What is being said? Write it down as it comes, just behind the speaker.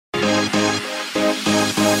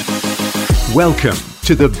Welcome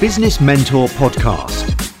to the Business Mentor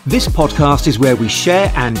Podcast. This podcast is where we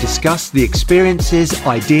share and discuss the experiences,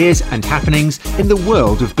 ideas, and happenings in the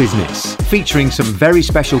world of business, featuring some very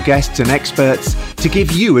special guests and experts to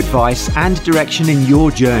give you advice and direction in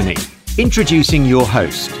your journey. Introducing your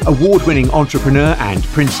host, award-winning entrepreneur and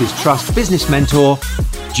Prince's Trust business mentor,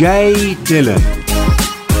 Jay Dillon.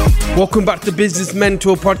 Welcome back to the Business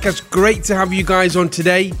Mentor Podcast. Great to have you guys on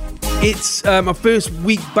today. It's my first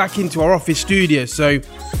week back into our office studio. So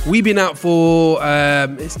we've been out for,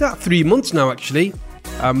 it's not 3 months now, actually.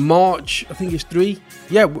 March, I think it's 3.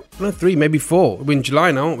 Yeah, no, 3, maybe 4. We're in July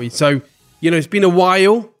now, aren't we? So, it's been a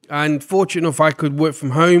while, and fortunate enough I could work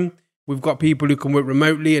from home. We've got people who can work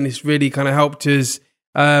remotely, and it's really kind of helped us,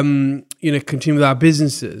 continue with our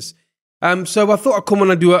businesses. So I thought I'd come on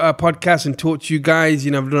and do a podcast and talk to you guys.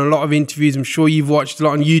 I've done a lot of interviews. I'm sure you've watched a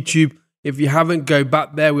lot on YouTube. If you haven't, go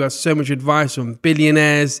back there. We have so much advice from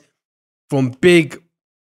billionaires, from big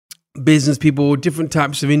business people, different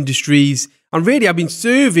types of industries. And really, I've been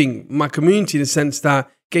serving my community in the sense that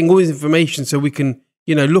getting all this information so we can,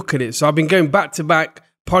 look at it. So I've been going back to back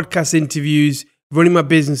podcast interviews, running my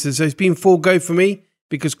businesses. So it's been full go for me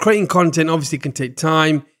because creating content obviously can take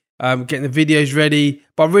time, getting the videos ready.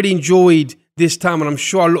 But I really enjoyed this time, and I'm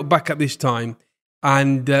sure I'll look back at this time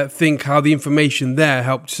and think how the information there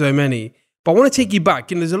helped so many. But I want to take you back.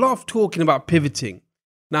 There's a lot of talking about pivoting.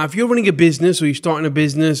 Now, if you're running a business or you're starting a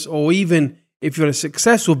business, or even if you're a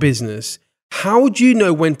successful business, how do you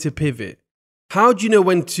know when to pivot? How do you know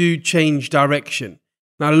when to change direction?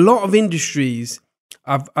 Now, a lot of industries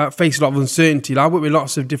have faced a lot of uncertainty. I work with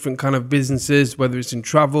lots of different kind of businesses, whether it's in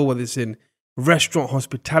travel, whether it's in restaurant,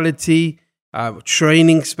 hospitality,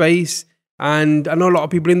 training space. And I know a lot of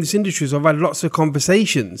people in this industry, so I've had lots of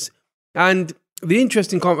conversations. And the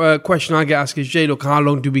interesting question I get asked is, Jay, look, how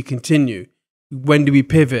long do we continue? When do we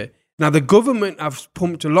pivot? Now, the government have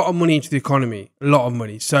pumped a lot of money into the economy, a lot of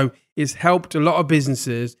money. So it's helped a lot of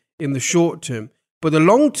businesses in the short term. But the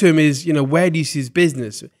long term is, where do you see this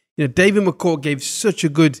business? David McCourt gave such a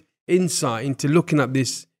good insight into looking at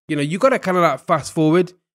this. You got to kind of fast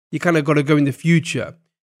forward. You kind of got to go in the future.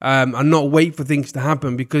 And not wait for things to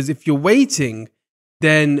happen, because if you're waiting,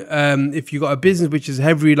 then if you've got a business which is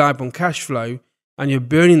heavily reliant on cash flow and you're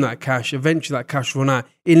burning that cash, eventually that cash will run out,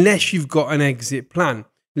 unless you've got an exit plan,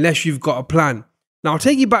 unless you've got a plan. Now, I'll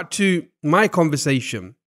take you back to my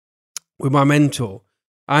conversation with my mentor.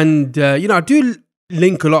 And, I do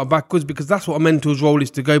link a lot backwards because that's what a mentor's role is,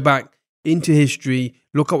 to go back into history,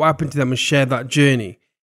 look at what happened to them and share that journey.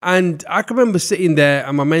 And I can remember sitting there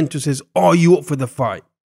and my mentor says, "Are you up for the fight?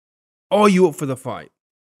 Are you up for the fight?"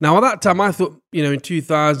 Now, at that time, I thought, in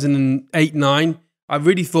 2008-9, I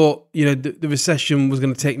really thought, the recession was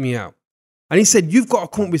going to take me out. And he said, you've got to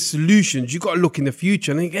come up with solutions. You've got to look in the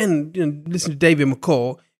future. And again, listen to David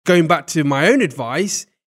McCourt, going back to my own advice,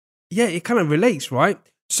 yeah, it kind of relates, right?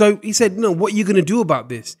 So he said, no, what are you going to do about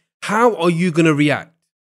this? How are you going to react?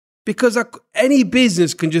 Because any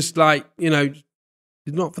business can just it's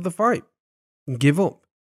not for the fight and give up.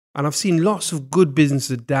 And I've seen lots of good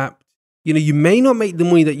businesses adapt. You may not make the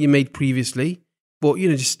money that you made previously, but,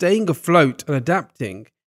 just staying afloat and adapting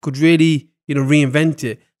could really, reinvent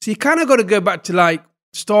it. So you kind of got to go back to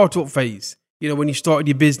startup phase, when you started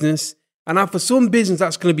your business. And now for some business,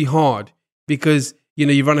 that's going to be hard because,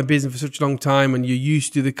 you run a business for such a long time and you're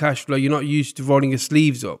used to the cash flow. You're not used to rolling your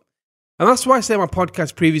sleeves up. And that's why I said in my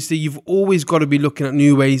podcast previously, you've always got to be looking at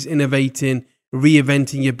new ways, innovating,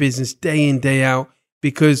 reinventing your business day in, day out.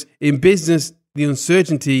 Because in business, the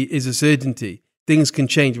uncertainty is a certainty. Things can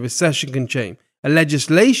change. A recession can change. A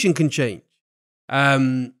legislation can change.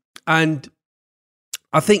 And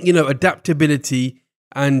I think, adaptability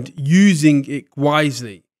and using it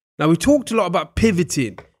wisely. Now, we talked a lot about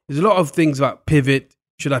pivoting. There's a lot of things about pivot.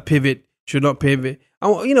 Should I pivot? Should not pivot?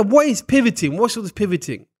 And, what is pivoting? What's all this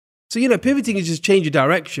pivoting? So, pivoting is just change of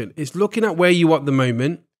direction. It's looking at where you are at the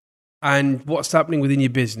moment and what's happening within your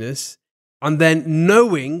business, and then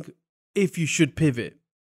knowing if you should pivot.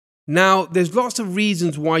 Now, there's lots of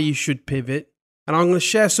reasons why you should pivot, and I'm going to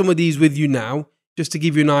share some of these with you now, just to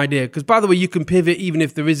give you an idea. Because, by the way, you can pivot even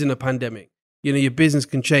if there isn't a pandemic. Your business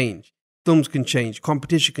can change, thumbs can change,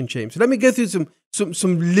 competition can change. So let me go through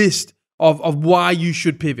some list of why you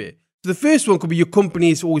should pivot. So the first one could be your company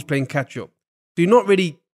is always playing catch up. So you're not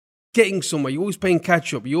really getting somewhere. You're always playing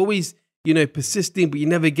catch up. You're always, persisting, but you're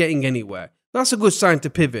never getting anywhere. That's a good sign to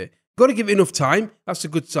pivot. Got to give it enough time. That's a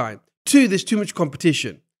good sign. 2, there's too much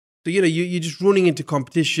competition. So, you're just running into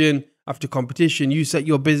competition after competition. You set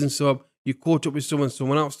your business up, you caught up with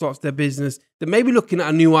someone else starts their business. They may be looking at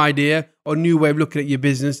a new idea or new way of looking at your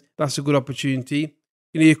business. That's a good opportunity.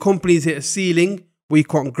 your company's hit a ceiling where you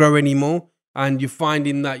can't grow anymore, and you're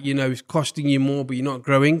finding that, it's costing you more, but you're not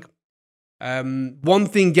growing. One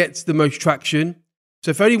thing gets the most traction.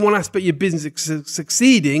 So if only one aspect of your business is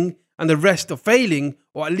succeeding and the rest are failing,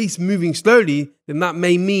 or at least moving slowly, then that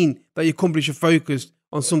may mean that your company should focus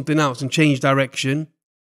on something else and change direction.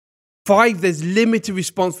 5, there's limited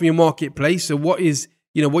response from your marketplace. So what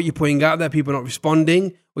you're putting out there, people are not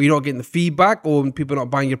responding, or you're not getting the feedback, or people are not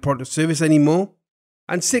buying your product or service anymore.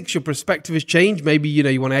 And 6, your perspective has changed. Maybe,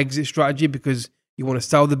 you want to exit strategy because you want to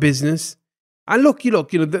sell the business. And look,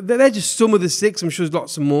 they're just some of the 6. I'm sure there's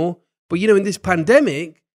lots of more. But, in this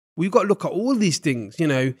pandemic, we've got to look at all these things.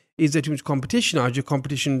 Is there too much competition? Has your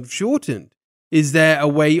competition shortened? Is there a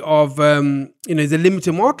way of, is there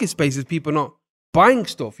limited market spaces? People not buying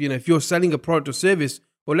stuff. If you're selling a product or service,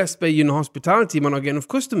 or let's say you're in hospitality, you might not get enough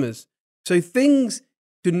customers. So things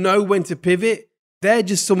to know when to pivot, they're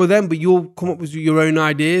just some of them, but you'll come up with your own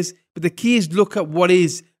ideas. But the key is look at what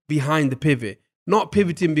is behind the pivot, not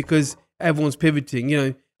pivoting because everyone's pivoting.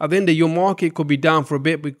 At the end of your market could be down for a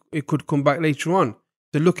bit, but it could come back later on.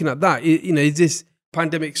 So looking at that, is this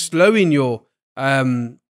pandemic slowing your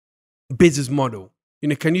business model?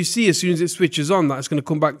 Can you see as soon as it switches on that it's going to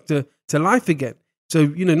come back to life again? So,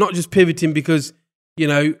 not just pivoting because you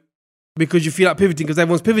feel like pivoting because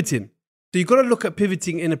everyone's pivoting. So you've got to look at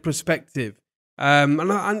pivoting in a perspective. And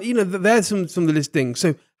there's some of the listings.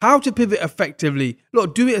 So how to pivot effectively?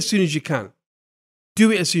 Look, do it as soon as you can.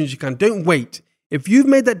 Don't wait. If you've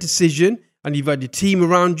made that decision and you've had your team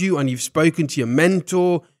around you and you've spoken to your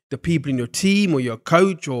mentor, the people in your team or your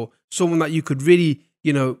coach or someone that you could really,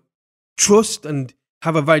 trust and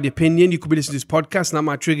have a valid opinion, you could be listening to this podcast and that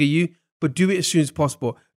might trigger you, but do it as soon as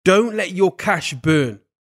possible. Don't let your cash burn.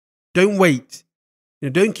 Don't wait.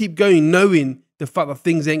 Don't keep going knowing the fact that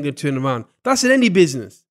things ain't going to turn around. That's in any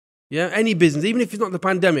business. Yeah, any business, even if it's not the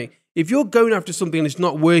pandemic. If you're going after something and it's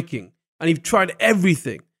not working, and you've tried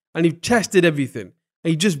everything, and you've tested everything,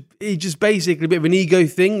 and it's just basically a bit of an ego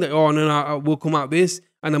thing that, no, we'll come out this,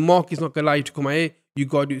 and the market's not going to allow you to come out here, you've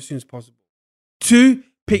got to do it as soon as possible. 2,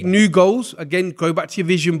 pick new goals. Again, go back to your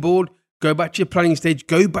vision board, go back to your planning stage,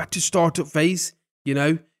 go back to startup phase,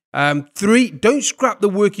 3, don't scrap the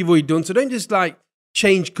work you've already done. So don't just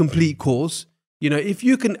change complete course. If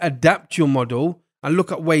you can adapt your model and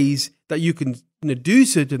look at ways that you can do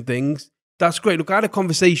certain things, that's great. Look, I had a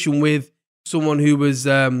conversation with someone who was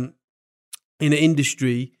in an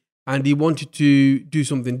industry and he wanted to do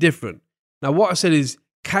something different. Now, what I said is,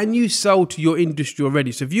 can you sell to your industry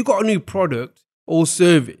already? So if you've got a new product or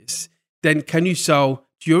service, then can you sell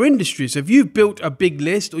to your industry? So if you've built a big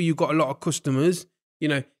list or you've got a lot of customers,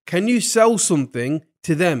 can you sell something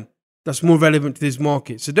to them that's more relevant to this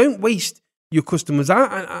market? So don't waste your customers.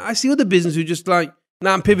 I see other businesses who just now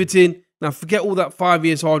I'm pivoting, now forget all that 5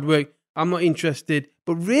 years hard work, I'm not interested.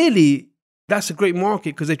 But really, that's a great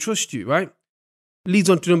market because they trust you, right? Leads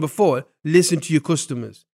on to number 4, listen to your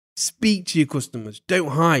customers. Speak to your customers. Don't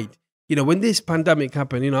hide. When this pandemic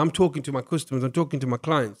happened, I'm talking to my customers, I'm talking to my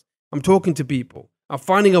clients, I'm talking to people, I'm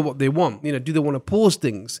finding out what they want. Do they want to pause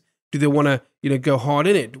things? Do they want to, go hard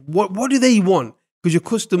in it? What do they want? Because your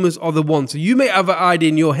customers are the ones. So you may have an idea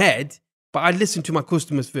in your head, but I listen to my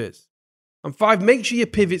customers first. And 5, make sure your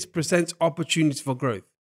pivots presents opportunities for growth.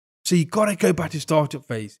 So you got to go back to startup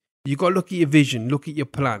phase. You got to look at your vision, look at your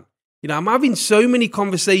plan. I'm having so many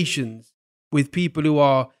conversations with people who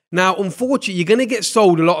are now, unfortunately, you're going to get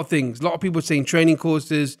sold a lot of things. A lot of people are saying training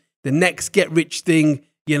courses, the next get rich thing.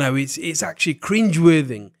 It's actually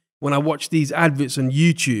cringeworthy when I watch these adverts on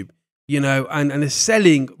YouTube, and they're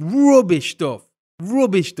selling rubbish stuff.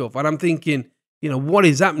 And I'm thinking, what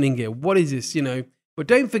is happening here? What is this, But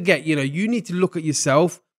don't forget, you need to look at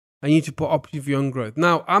yourself and you need to put opportunity for your own growth.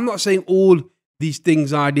 Now, I'm not saying all these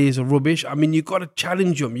things, ideas are rubbish. I mean, you've got to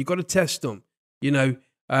challenge them. You've got to test them,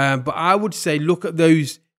 But I would say look at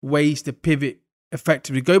those ways to pivot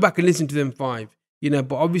effectively. Go back and listen to them 5,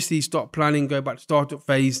 but obviously start planning, go back to startup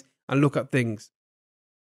phase and look at things.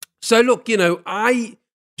 So look, I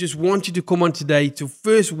just wanted to come on today to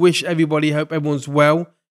first wish everybody, hope everyone's well.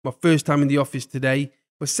 My first time in the office today.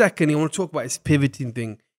 But secondly, I want to talk about this pivoting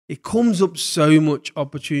thing. It comes up so much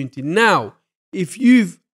opportunity. Now, if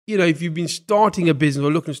you've been starting a business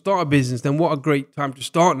or looking to start a business, then what a great time to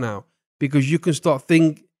start now, because you can start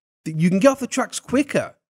you can get off the tracks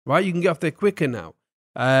quicker, right? You can get off there quicker now.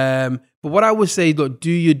 But what I would say, look,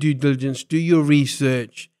 do your due diligence, do your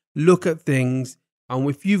research, look at things. And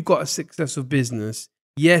if you've got a successful business,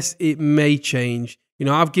 yes, it may change.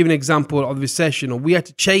 I've given an example of the recession, or we had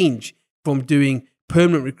to change from doing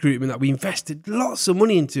permanent recruitment that we invested lots of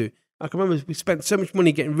money into. I can remember we spent so much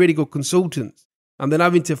money getting really good consultants. and then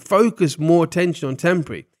having to focus more attention on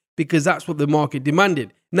temporary because that's what the market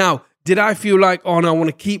demanded. Now, did I feel like, oh no, I want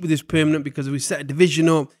to keep with this permanent because we set a division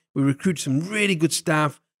up, we recruited some really good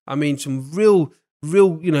staff. I mean, some real,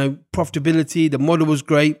 profitability. The model was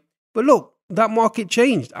great. But look, that market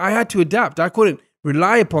changed. I had to adapt. I couldn't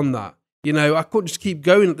rely upon that. I couldn't just keep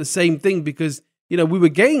going at the same thing because, we were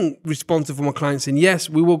getting responsive from our clients saying, yes,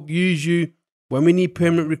 we will use you when we need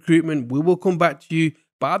permanent recruitment. We will come back to you.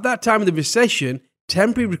 But at that time of the recession,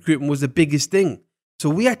 temporary recruitment was the biggest thing. So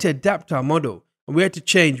we had to adapt our model and we had to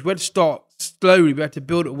change. We had to start slowly. We had to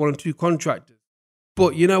build up 1 or 2 contractors.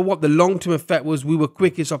 But you know what? The long-term effect was we were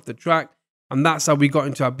quickest off the track. And that's how we got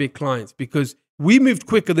into our big clients because we moved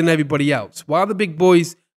quicker than everybody else. While the big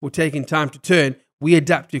boys were taking time to turn, we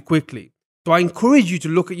adapted quickly. So I encourage you to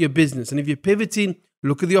look at your business. And if you're pivoting,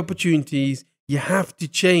 look at the opportunities. You have to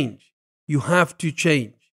change. You have to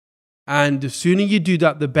change. And the sooner you do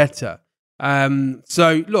that, the better.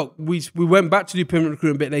 So look, we went back to do permanent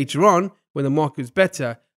recruitment a bit later on when the market was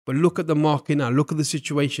better. But look at the market now. Look at the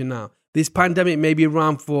situation now. This pandemic may be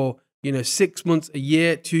around for 6 months, a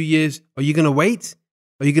year, 2 years. Are you going to wait?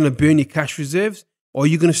 Are you going to burn your cash reserves? Or are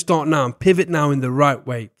you going to start now and pivot now in the right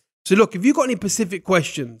way? So look, if you've got any specific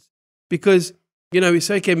questions, because, it's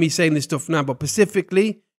okay me saying this stuff now, but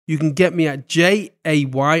specifically, you can get me at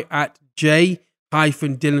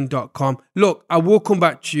jay@j-dillon.com. Look, I will come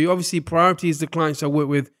back to you. Obviously, priority is the clients I work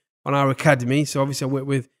with on our academy. So obviously, I work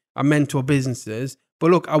with our mentor businesses.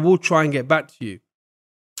 But look, I will try and get back to you.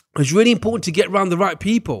 It's really important to get around the right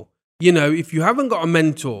people. If you haven't got a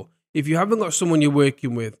mentor, if you haven't got someone you're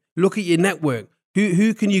working with, look at your network.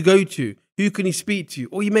 Who can you go to? Who can you speak to?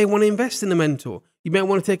 Or you may want to invest in a mentor. You may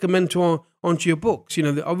want to take a mentor onto your books.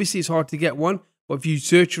 Obviously it's hard to get one, but if you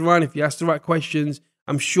search around, if you ask the right questions,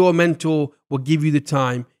 I'm sure a mentor will give you the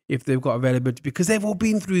time if they've got availability because they've all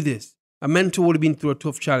been through this. A mentor would have been through a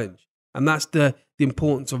tough challenge. And that's the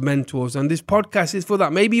importance of mentors. And this podcast is for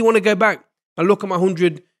that. Maybe you want to go back and look at my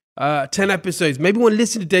 110 episodes. Maybe you want to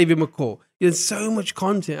listen to David McCall. There's so much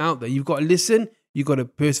content out there. You've got to listen. You've got to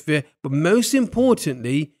persevere. But most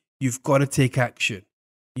importantly, you've got to take action.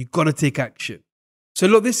 You've got to take action. So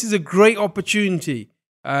look, this is a great opportunity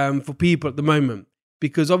for people at the moment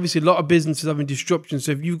because obviously a lot of businesses are having disruption.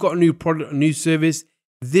 So if you've got a new product, a new service,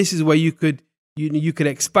 this is where you could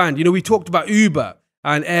expand. We talked about Uber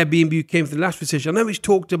and Airbnb came from the last recession. I know it's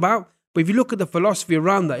talked about, but if you look at the philosophy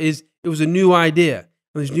around that it was a new idea.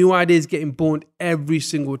 And there's new ideas getting born every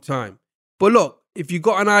single time. But look, if you've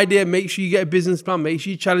got an idea, make sure you get a business plan. Make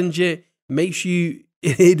sure you challenge it. Make sure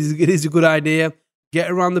it is a good idea. Get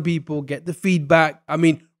around the people. Get the feedback. I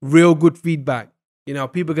mean, real good feedback.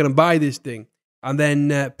 People are going to buy this thing and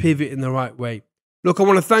then pivot in the right way. Look, I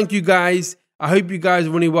want to thank you guys. I hope you guys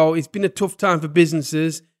are running well. It's been a tough time for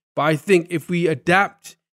businesses, but I think if we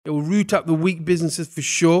adapt, it will root up the weak businesses for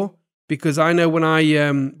sure. Because I know when I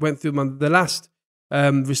went through the last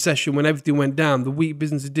recession, when everything went down, the weak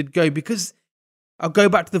businesses did go. Because I'll go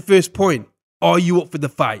back to the first point. Are you up for the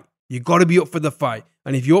fight? You got to be up for the fight.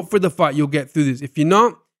 And if you're up for the fight, you'll get through this. If you're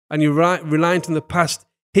not, and you're reliant on the past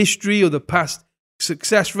history or the past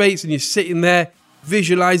success rates, and you're sitting there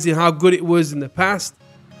visualizing how good it was in the past,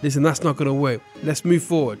 listen, that's not going to work. Let's move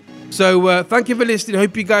forward. So thank you for listening. I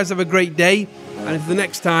hope you guys have a great day. And until the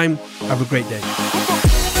next time, have a great day.